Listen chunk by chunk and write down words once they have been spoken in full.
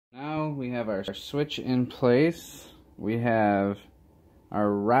we have our switch in place. We have our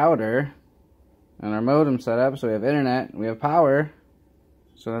router and our modem set up, so we have internet, we have power,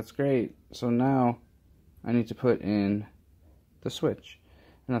 so that's great. So now I need to put in the switch,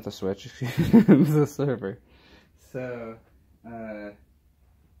 not the switch, the server. So I'm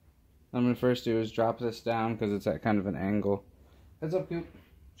gonna first do is drop this down because it's at kind of an angle. Heads up, Coop.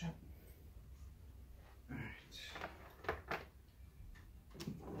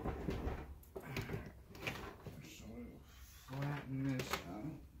 Flatten this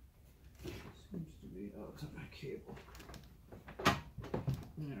out. Seems to be, oh, it's on my cable.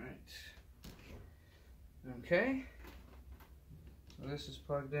 Alright. Okay. So this is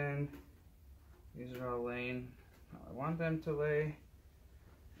plugged in. These are all laying how I want them to lay.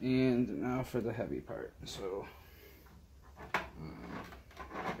 And now for the heavy part. So,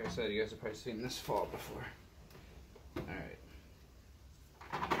 like I said, you guys have probably seen this fall before. Alright.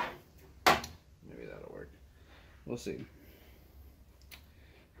 Maybe that'll work. We'll see.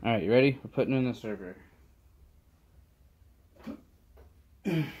 Alright, you ready? We're putting in the server.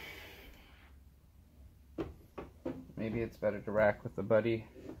 Maybe it's better to rack with the buddy.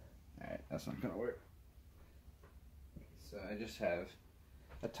 Alright, that's not gonna work. So I just have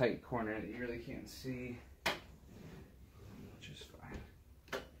a tight corner that you really can't see, which is fine.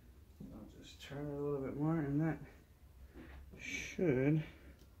 I'll just turn it a little bit more and that should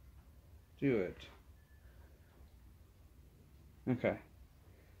do it. Okay.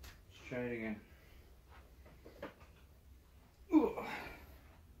 Try it again. Ooh.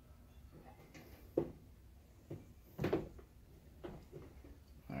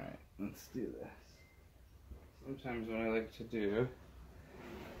 Alright, let's do this. Sometimes what I like to do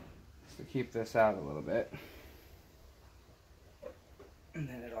is to keep this out a little bit. And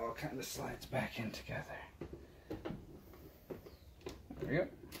then it all kind of slides back in together. There we go.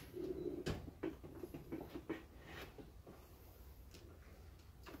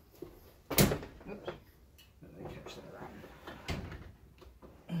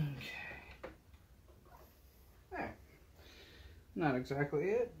 Not exactly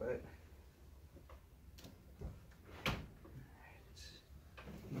it, but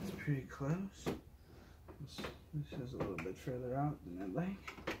that's pretty close. This is a little bit further out than I'd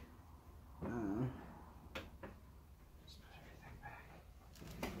like. Just put everything back.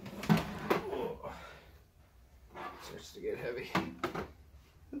 Whoa. Starts to get heavy.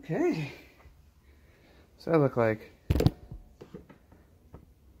 Okay. So that look like?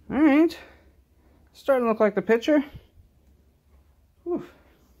 Alright. Starting to look like the picture. Whew.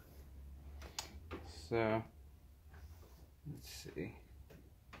 So, let's see.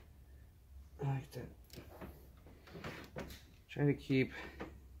 I like to try to keep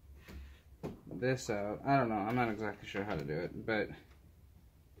this out. I don't know, I'm not exactly sure how to do it, but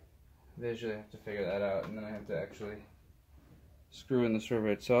visually I have to figure that out, and then I have to actually screw in the server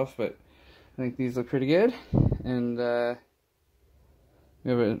itself, but I think these look pretty good. And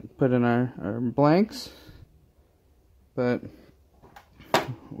we have put in our blanks, but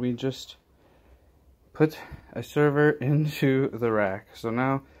we just put a server into the rack. So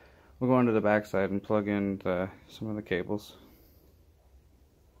now we'll go onto the back side and plug in some of the cables.